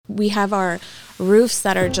We have our roofs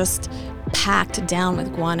that are just packed down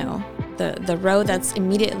with guano. The row that's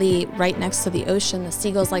immediately right next to the ocean, the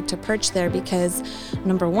seagulls like to perch there because,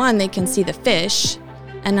 number one, they can see the fish,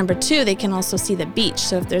 and number two, they can also see the beach.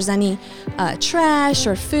 So if there's any trash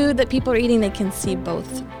or food that people are eating, they can see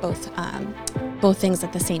both things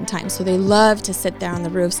at the same time. So they love to sit there on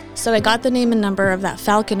the roofs. So I got the name and number of that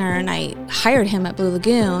falconer, and I hired him at Blue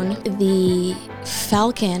Lagoon. The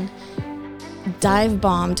falcon dive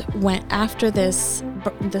bombed, went after this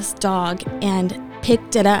dog, and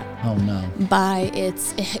picked it up. Oh no!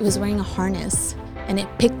 It was wearing a harness, and it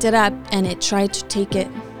picked it up and it tried to take it,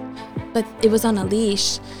 but it was on a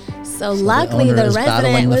leash. So luckily the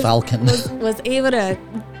resident was able to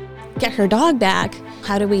get her dog back.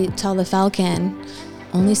 How do we tell the falcon,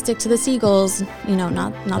 only stick to the seagulls,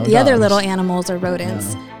 not the other little animals or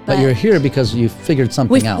rodents? Yeah. But you're here because you figured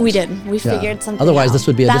something out. We did. We figured something out. Otherwise, this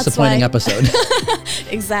would be a disappointing episode.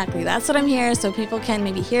 Exactly. That's what I'm here, so people can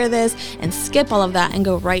maybe hear this and skip all of that and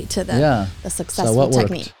go right to the successful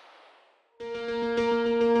technique.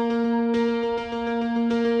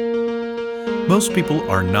 Most people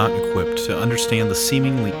are not equipped to understand the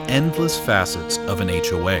seemingly endless facets of an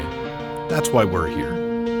HOA. That's why we're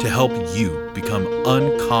here, to help you become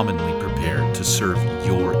uncommonly prepared to serve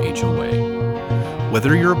your HOA.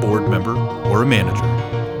 Whether you're a board member or a manager,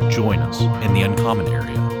 join us in the Uncommon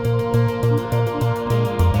Area.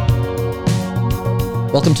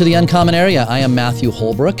 Welcome to the Uncommon Area. I am Matthew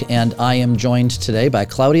Holbrook, and I am joined today by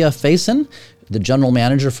Claudia Faison, the General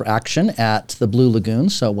Manager for Action at the Blue Lagoon.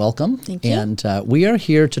 So welcome. Thank you. And we are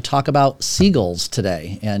here to talk about seagulls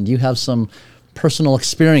today, and you have some personal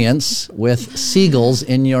experience with seagulls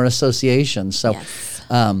in your association. So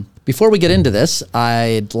yes. Before we get into this,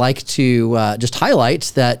 I'd like to just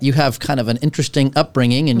highlight that you have kind of an interesting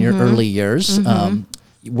upbringing in your early years.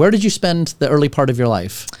 Where did you spend the early part of your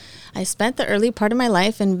life? I spent the early part of my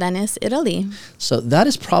life in Venice, Italy. So that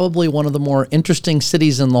is probably one of the more interesting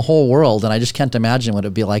cities in the whole world, and I just can't imagine what it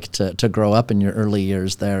would be like to grow up in your early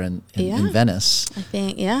years there in Venice. I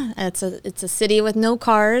think, it's a city with no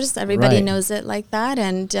cars. Everybody knows it like that,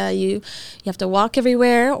 and you have to walk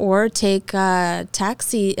everywhere or take water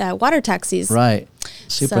taxis. Right.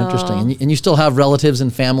 Super interesting. And you still have relatives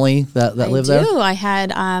and family that live there? I do. I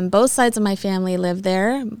had both sides of my family live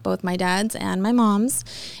there, both my dad's and my mom's,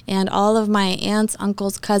 and all of my aunts,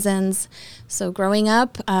 uncles, cousins. So growing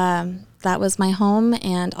up, that was my home.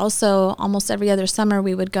 And also almost every other summer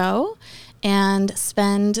we would go and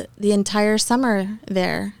spend the entire summer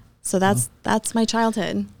there. So that's my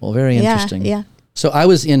childhood. Well, very interesting. Yeah. So I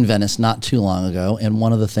was in Venice not too long ago, and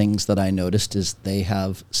one of the things that I noticed is they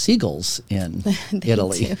have seagulls in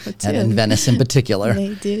Italy, and in Venice in particular.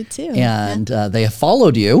 They do too. And they have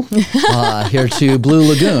followed you here to Blue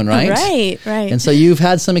Lagoon, right? Right. And so you've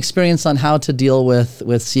had some experience on how to deal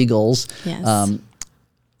with seagulls. Yes.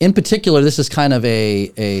 In particular, this is kind of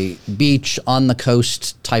a beach on the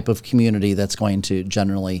coast type of community that's going to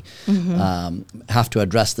generally have to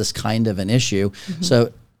address this kind of an issue.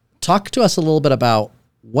 So talk to us a little bit about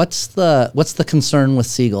what's the concern with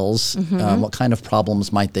seagulls? What kind of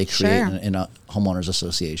problems might they create in a homeowners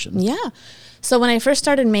association? Yeah. So when I first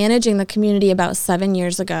started managing the community about 7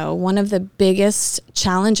 years ago, one of the biggest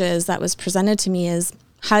challenges that was presented to me is,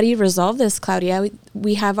 how do you resolve this, Claudia?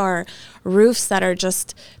 We have our roofs that are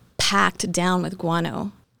just packed down with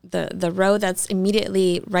guano. The row that's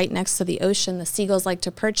immediately right next to the ocean, the seagulls like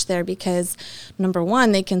to perch there because, number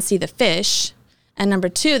one, they can see the fish, and number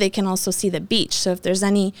two, they can also see the beach. So if there's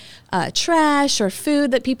any trash or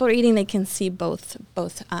food that people are eating, they can see both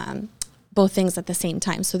things at the same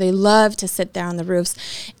time. So they love to sit there on the roofs,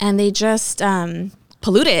 and they just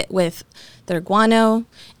pollute it with their guano,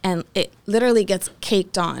 and it literally gets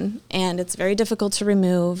caked on, and it's very difficult to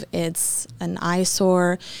remove. It's an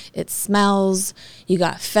eyesore. It smells. You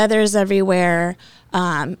got feathers everywhere.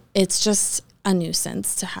 It's just a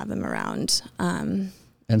nuisance to have them around.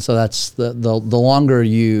 And so that's the longer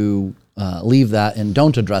you leave that and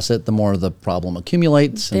don't address it, the more the problem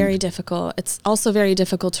accumulates. Very difficult. It's also very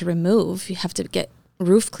difficult to remove. You have to get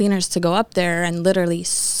roof cleaners to go up there and literally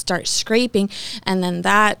start scraping, and then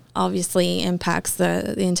that obviously impacts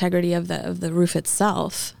the integrity of the roof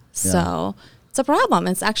itself. Yeah. So it's a problem.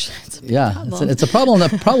 It's a problem. It's a problem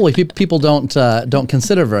that probably people don't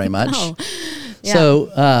consider very much. No.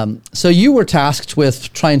 Yeah. So you were tasked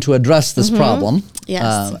with trying to address this problem.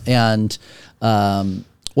 Yes.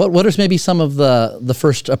 What are maybe some of the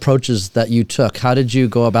first approaches that you took? How did you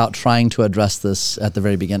go about trying to address this at the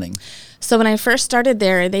very beginning? So when I first started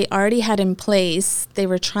there, they already had in place, they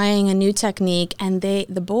were trying a new technique, and the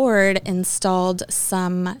board installed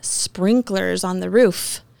some sprinklers on the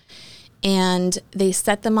roof. and they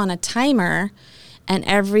set them on a timer, and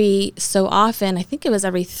every so often, I think it was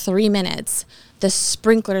every 3 minutes, the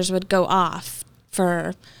sprinklers would go off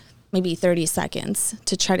for maybe 30 seconds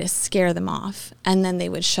to try to scare them off, and then they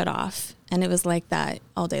would shut off. And it was like that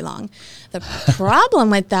all day long. The problem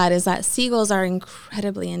with that is that seagulls are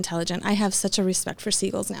incredibly intelligent. I have such a respect for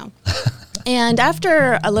seagulls now. And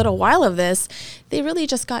after a little while of this, they really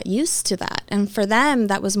just got used to that. And for them,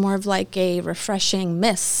 that was more of like a refreshing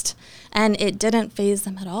mist. And it didn't faze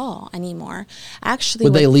them at all anymore. Actually,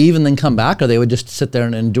 would they leave and then come back, or they would just sit there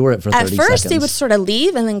and endure it for 30 seconds? At first, they would sort of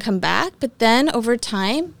leave and then come back. But then over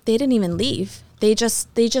time, they didn't even leave. They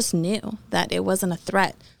just knew that it wasn't a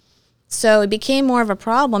threat. So it became more of a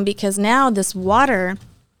problem because now this water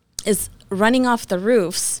is running off the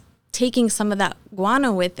roofs, taking some of that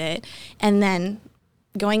guano with it, and then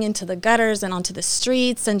going into the gutters and onto the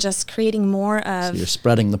streets and just creating more of... So you're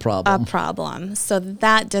spreading the problem. A problem. So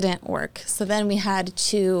that didn't work. So then we had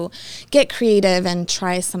to get creative and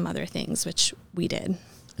try some other things, which we did.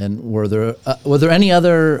 And were there any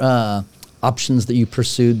other options that you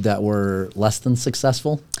pursued that were less than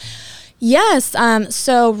successful? Yes.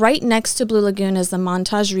 So right next to Blue Lagoon is the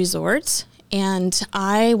Montage Resort. And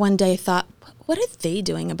I one day thought, what are they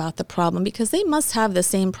doing about the problem? Because they must have the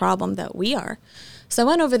same problem that we are. So I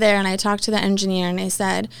went over there and I talked to the engineer and I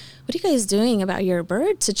said, what are you guys doing about your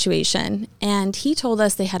bird situation? And he told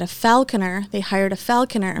us they had a falconer. They hired a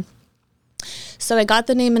falconer. So I got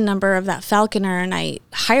the name and number of that falconer and I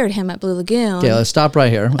hired him at Blue Lagoon. Okay, let's stop right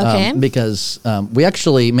here. Okay. Because we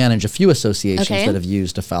actually manage a few associations that have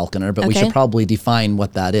used a falconer, but we should probably define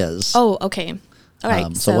what that is. Oh, okay. All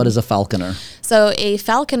right. So what is a falconer? So a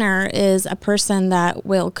falconer is a person that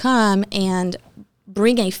will come and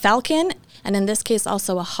bring a falcon, and in this case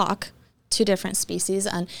also a hawk, 2 different species,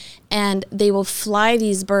 and they will fly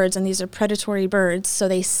these birds, and these are predatory birds, so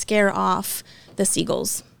they scare off the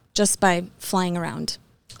seagulls just by flying around.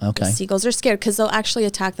 Okay. The seagulls are scared because they'll actually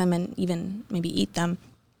attack them and even maybe eat them.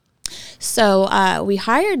 So we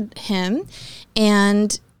hired him,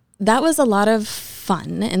 and that was a lot of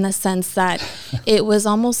fun in the sense that it was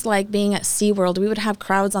almost like being at SeaWorld. We would have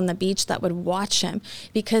crowds on the beach that would watch him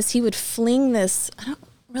because he would fling this, I don't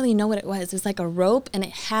really know what it was. It was like a rope and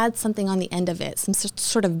it had something on the end of it, some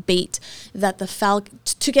sort of bait that the falcon,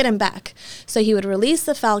 to get him back. So he would release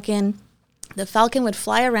the falcon would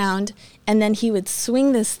fly around, and then he would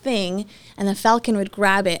swing this thing, and the falcon would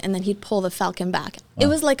grab it, and then he'd pull the falcon back. Wow. It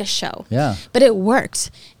was like a show. Yeah. But it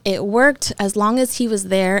worked. It worked as long as he was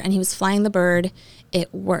there and he was flying the bird.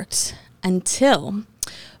 It worked until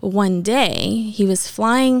one day he was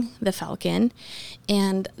flying the falcon,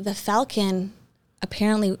 and the falcon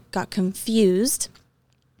apparently got confused.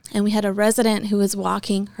 And we had a resident who was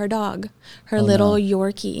walking her dog, her little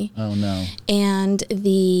Yorkie. Oh, no. And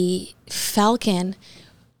the falcon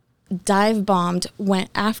dive bombed, went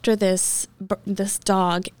after this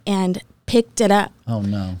dog and picked it up. Oh,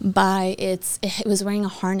 no. It was wearing a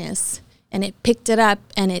harness. And it picked it up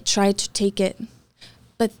and it tried to take it.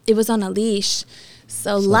 But it was on a leash.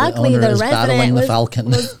 So luckily the resident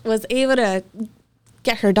was able to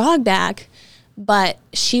get her dog back. But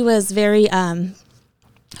she was very...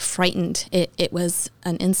 frightened. It was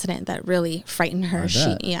an incident that really frightened her.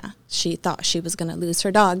 She thought she was going to lose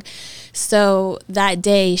her dog. So that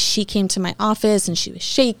day she came to my office and she was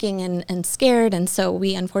shaking and scared. And so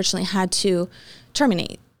we unfortunately had to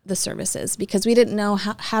terminate the services because we didn't know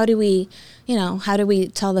how do we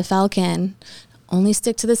tell the falcon only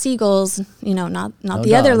stick to the seagulls, not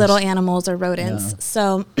the other little animals or rodents. Yeah.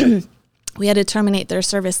 So we had to terminate their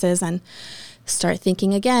services and start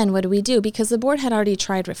thinking again, what do we do? Because the board had already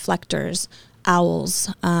tried reflectors, owls,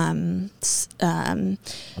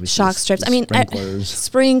 shock strips.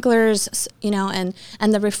 Sprinklers,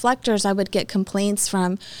 and the reflectors, I would get complaints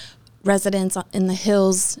from residents in the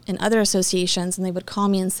hills and other associations, and they would call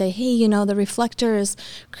me and say, hey, the reflector is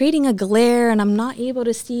creating a glare and I'm not able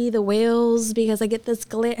to see the whales because I get this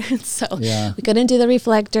glare. So we couldn't do the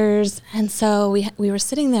reflectors. And so we were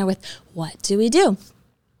sitting there with, what do we do?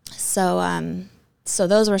 So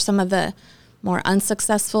those were some of the more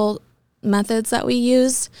unsuccessful methods that we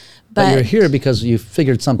used. But you're here because you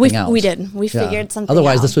figured something out. We did. We figured something out.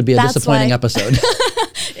 Otherwise, this would be a disappointing episode.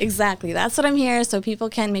 Exactly. That's what I'm here. So people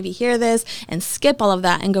can maybe hear this and skip all of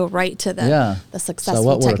that and go right to the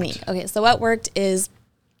successful technique. Okay. So what worked is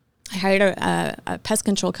I hired a pest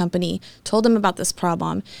control company, told them about this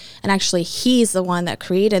problem, and actually he's the one that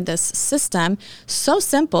created this system. So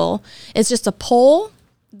simple. It's just a pole.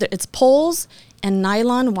 It's poles and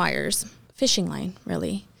nylon wires, fishing line,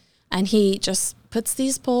 really. And he just puts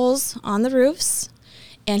these poles on the roofs,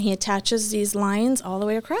 and he attaches these lines all the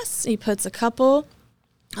way across. He puts a couple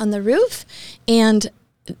on the roof, and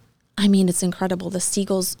I mean, it's incredible. The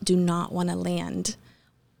seagulls do not want to land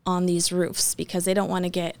on these roofs because they don't want to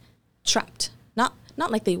get trapped. Not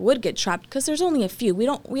like they would get trapped, because there's only a few. We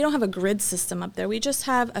don't have a grid system up there. We just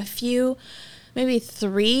have a few, maybe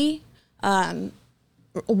 3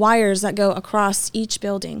 wires that go across each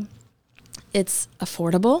building. It's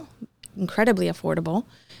affordable, incredibly affordable,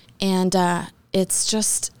 and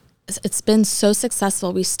it's been so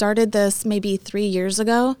successful. We started this maybe 3 years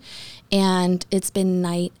ago, and it's been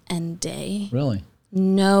night and day. Really?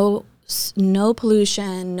 No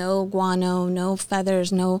pollution, no guano, no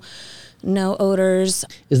feathers, no odors.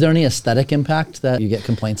 Is there any aesthetic impact that you get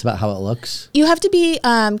complaints about how it looks? You have to be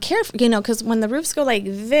careful, because when the roofs go like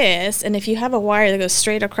this, and if you have a wire that goes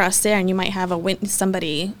straight across there, and you might have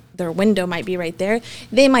their window might be right there,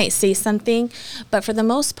 they might say something. But for the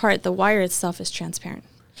most part, the wire itself is transparent.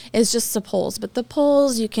 It's just the poles. But the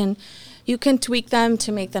poles, you can tweak them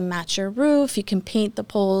to make them match your roof. You can paint the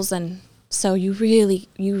poles, and so you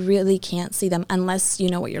really can't see them unless you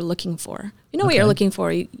know what you're looking for. You know what you're looking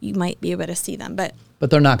for, you might be able to see them. But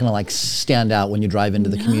they're not going to like stand out when you drive into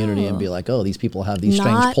the community and be like, oh, these people have these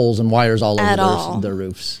strange poles and wires all over their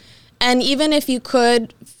roofs. And even if you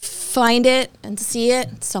could find it and see it,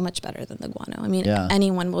 it's so much better than the guano. I mean,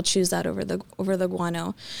 anyone will choose that over the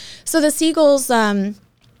guano. So the seagulls,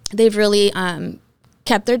 they've really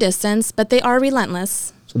kept their distance, but they are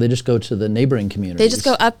relentless. So they just go to the neighboring communities. They just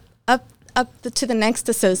go up to the next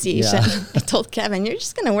association. Yeah. I told Kevin, you're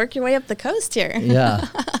just going to work your way up the coast here. Yeah.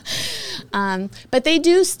 But they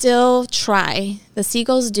do still try. The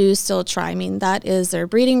seagulls do still try. I mean, that is their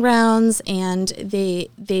breeding grounds, and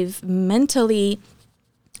they've mentally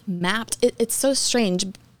mapped. It's so strange.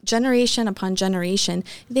 Generation upon generation,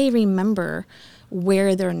 they remember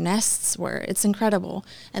where their nests were. It's incredible.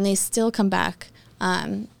 And they still come back.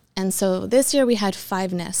 And so this year we had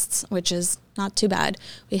 5 nests, which is not too bad.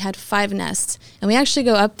 We had 5 nests, and we actually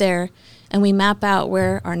go up there and we map out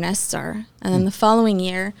where our nests are. And then the following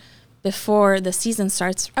year, before the season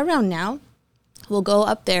starts, around now, we'll go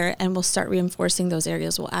up there and we'll start reinforcing those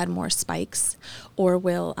areas. We'll add more spikes, or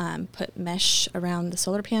we'll put mesh around the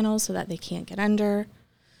solar panels so that they can't get under.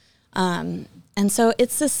 And so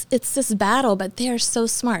it's this battle, but they are so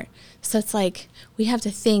smart. So it's like we have to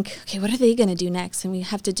think, okay, what are they going to do next? And we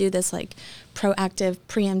have to do this like proactive,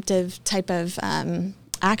 preemptive type of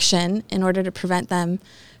action in order to prevent them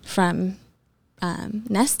from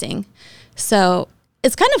nesting. So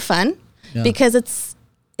it's kind of fun because it's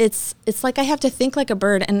like I have to think like a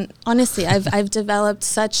bird. And honestly, I've developed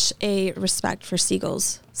such a respect for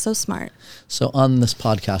seagulls. So smart. So on this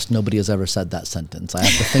podcast, nobody has ever said that sentence. I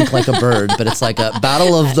have to think like a bird, but it's like a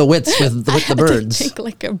battle of the wits with the birds. Think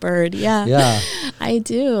like a bird. Yeah. Yeah. I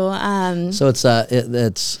do. So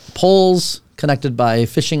it's poles connected by a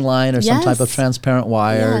fishing line or some type of transparent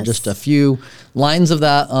wire, just a few lines of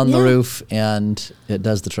that on the roof, and it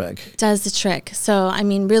does the trick. Does the trick. So, I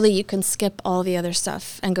mean, really, you can skip all the other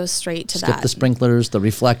stuff and go straight to that. Skip the sprinklers, the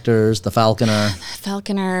reflectors, the falconer.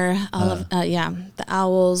 The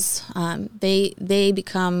owls. They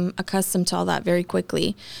become accustomed to all that very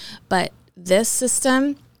quickly. But this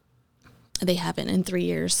system, they haven't in 3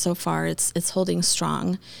 years so far. It's holding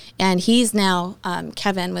strong. And he's now,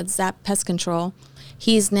 Kevin with Zap Pest Control,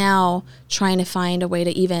 he's now trying to find a way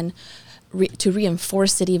to even to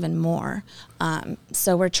reinforce it even more.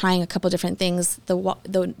 So we're trying a couple different things.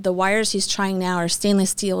 The wires he's trying now are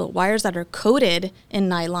stainless steel wires that are coated in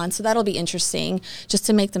nylon. So that'll be interesting just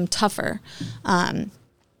to make them tougher.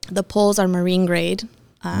 The poles are marine grade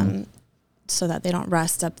so that they don't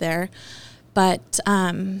rust up there. But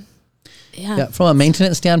from a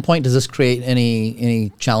maintenance standpoint, does this create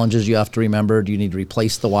any challenges you have to remember? Do you need to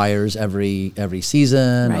replace the wires every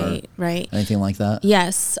season? Right. Anything like that?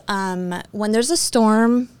 Yes. When there's a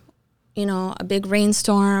storm, a big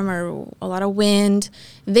rainstorm or a lot of wind,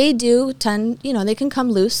 they can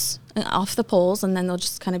come loose off the poles, and then they'll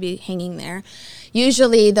just kind of be hanging there.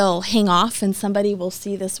 Usually they'll hang off, and somebody will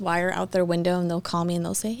see this wire out their window, and they'll call me and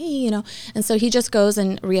they'll say, hey, and so he just goes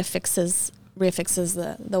and reaffixes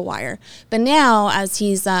the wire. But now, as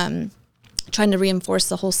he's trying to reinforce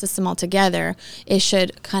the whole system altogether, it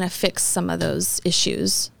should kind of fix some of those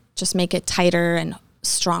issues, just make it tighter and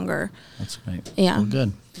stronger. That's great. Yeah. Well,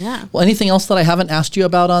 good. Yeah. Well, anything else that I haven't asked you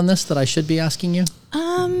about on this that I should be asking you?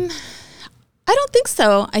 I don't think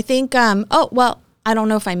so. I think, I don't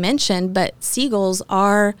know if I mentioned, but seagulls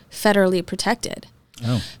are federally protected.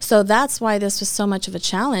 Oh. So that's why this was so much of a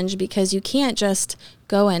challenge, because you can't just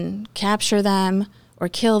go and capture them or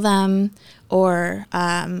kill them or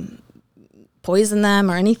poison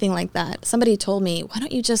them or anything like that. Somebody told me, why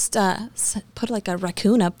don't you just put like a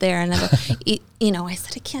raccoon up there and it'll eat, I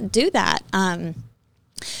said, I can't do that.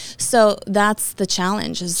 So that's the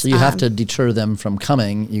challenge. So you have to deter them from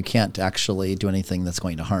coming. You can't actually do anything that's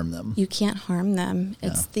going to harm them. You can't harm them. Yeah.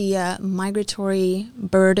 It's the Migratory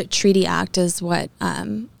Bird Treaty Act is what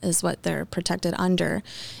they're protected under.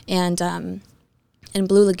 And in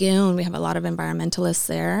Blue Lagoon, we have a lot of environmentalists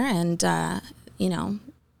there, and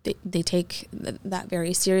they take that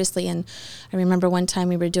very seriously. And I remember one time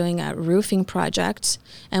we were doing a roofing project,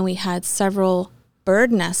 and we had several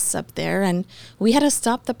bird nests up there, and we had to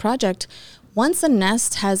stop the project. Once a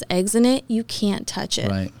nest has eggs in it, you can't touch it.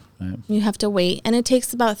 Right. You have to wait, and it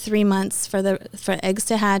takes about 3 months for eggs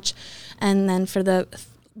to hatch, and then for the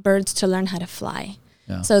birds to learn how to fly.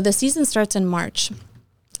 Yeah. So the season starts in March.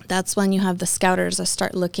 That's when you have the scouters that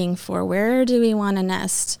start looking for where do we want to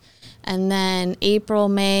nest, and then April,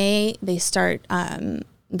 May they start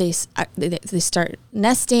they start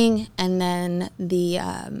nesting, and then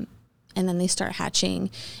they start hatching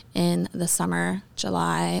in the summer,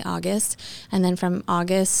 July, August. And then from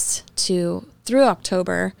August through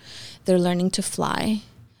October, they're learning to fly.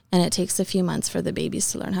 And it takes a few months for the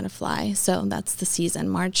babies to learn how to fly. So that's the season,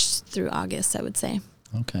 March through August, I would say.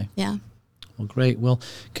 Okay. Yeah. Well, great. Well,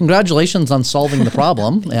 congratulations on solving the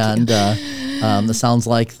problem. And it sounds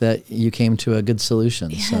like that you came to a good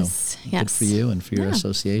solution. Yes. So good for you and for your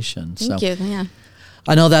association. Thank you. Yeah.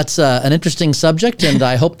 I know that's an interesting subject, and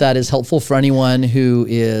I hope that is helpful for anyone who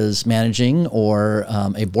is managing or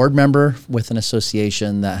a board member with an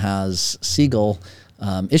association that has seagull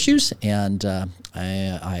issues, and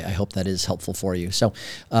I hope that is helpful for you. So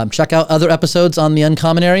check out other episodes on the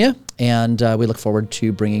Uncommon area, and we look forward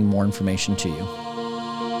to bringing more information to you.